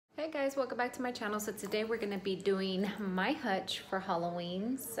Hey guys, welcome back to my channel. So today we're going to be doing my hutch for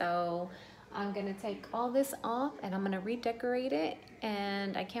Halloween. So I'm going to take all this off and I'm going to redecorate it,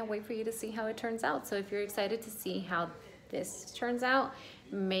 and I can't wait for you to see how it turns out. So if you're excited to see how this turns out,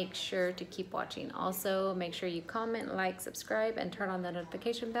 make sure to keep watching. Also, make sure you comment, like, subscribe, and turn on the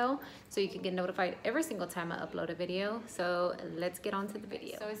notification bell so you can get notified every single time I upload a video. So let's get on to the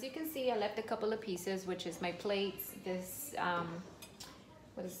video. So as you can see, I left a couple of pieces, which is my plates, this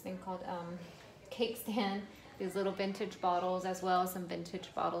what is this thing called, cake stand, these little vintage bottles, as well as some vintage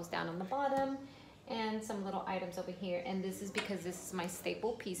bottles down on the bottom, and some little items over here. And this is because this is my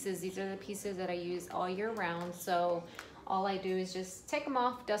staple pieces. These are the pieces that I use all year round. So all I do is just take them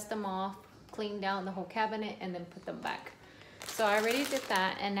off, dust them off, clean down the whole cabinet, and then put them back. So I already did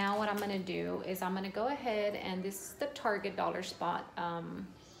that, and now what I'm gonna do is I'm gonna go ahead, and this is the Target Dollar Spot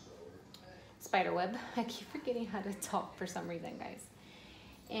spider web. I keep forgetting how to talk for some reason, guys.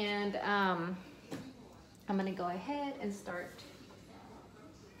 And I'm gonna go ahead and start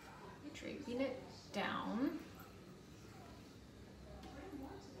draping it down.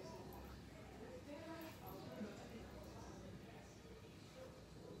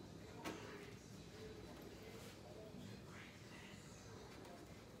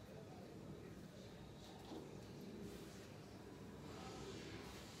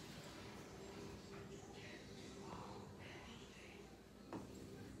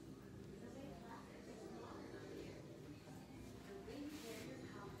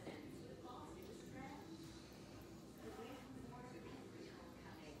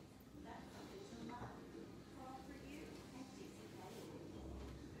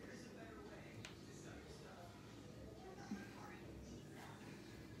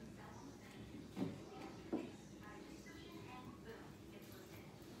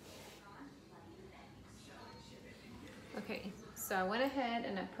 Okay, so I went ahead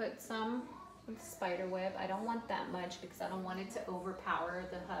and I put some spider web. I don't want that much because I don't want it to overpower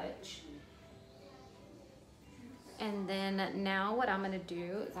the hutch. And then now what I'm gonna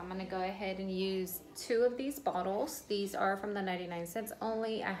do is I'm gonna go ahead and use 2 of these bottles. These are from the 99¢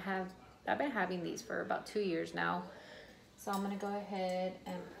 only. I've been having these for about 2 years now. So I'm gonna go ahead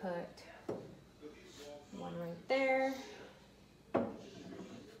and put one right there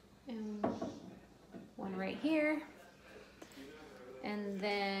and one right here. And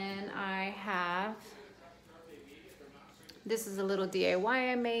then I have, this is a little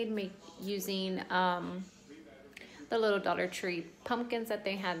DIY I made using the little Dollar Tree pumpkins that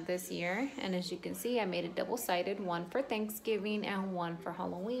they had this year. And as you can see, I made it double-sided, one for Thanksgiving and one for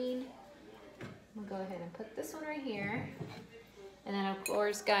Halloween. I'm gonna go ahead and put this one right here. And then of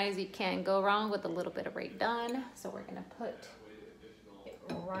course, guys, you can't go wrong with a little bit of Rae Dunn. So we're gonna put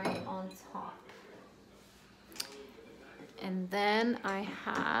it right on top. And then I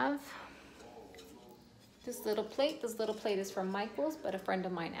have this little plate. This little plate is from Michael's, but a friend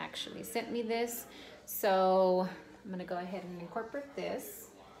of mine actually sent me this. So I'm gonna go ahead and incorporate this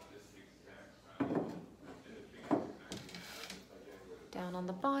down on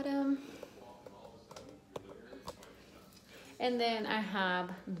the bottom. And then I have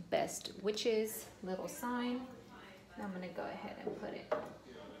the Best Witches little sign. I'm gonna go ahead and put it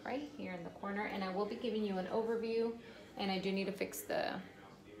right here in the corner, and I will be giving you an overview. And I do need to fix the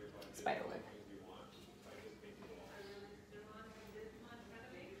spider web.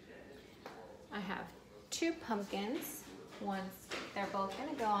 I have 2 pumpkins. They're both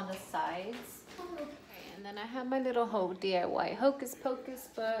gonna go on the sides. Okay, and then I have my little DIY Hocus Pocus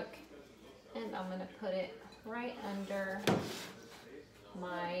book, and I'm gonna put it right under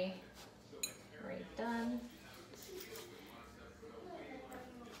my Rae Dunn.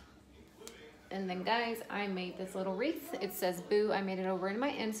 And then guys, I made this little wreath. It says Boo. I made it over in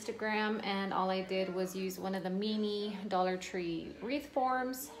my Instagram, and all I did was use one of the mini Dollar Tree wreath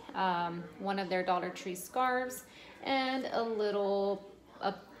forms, one of their Dollar Tree scarves, and a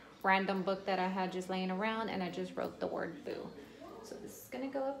random book that I had just laying around, and I just wrote the word Boo. So this is gonna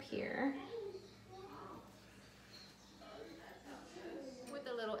go up here with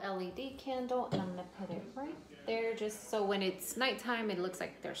a little LED candle, and I'm gonna put it right there, just so when it's nighttime it looks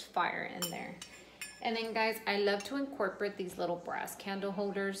like there's fire in there. And then guys, I love to incorporate these little brass candle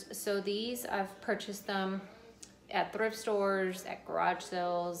holders. So these, I've purchased them at thrift stores, at garage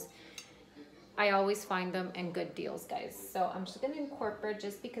sales. I always find them in good deals, guys. So I'm just gonna incorporate,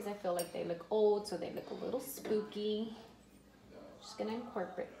 just because I feel like they look old, so they look a little spooky. Just gonna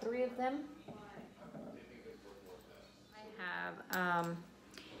incorporate 3 of them. I have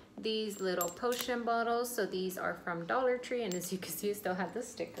these little potion bottles. So these are from Dollar Tree, and as you can see, still have the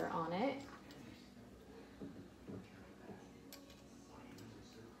sticker on it.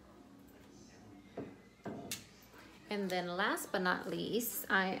 And then last but not least,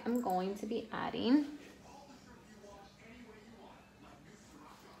 I am going to be adding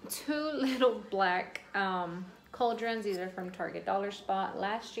 2 little black cauldrons. These are from Target Dollar Spot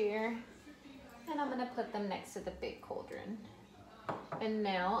last year. And I'm gonna put them next to the big cauldron. And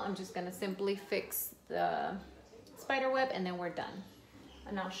now I'm just gonna simply fix the spider web and then we're done.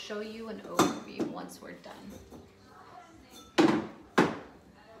 And I'll show you an overview once we're done.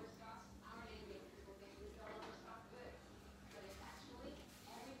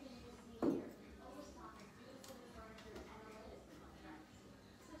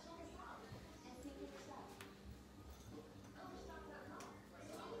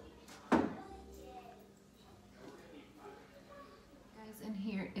 And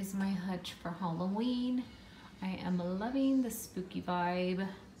here is my hutch for Halloween. I am loving the spooky vibe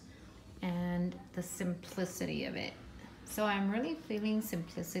and the simplicity of it. So I'm really feeling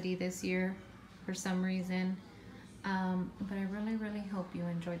simplicity this year for some reason. But I really hope you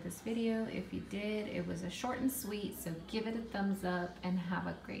enjoyed this video. If you did, it was a short and sweet, so give it a thumbs up and have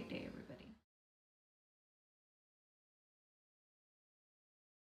a great day, everybody.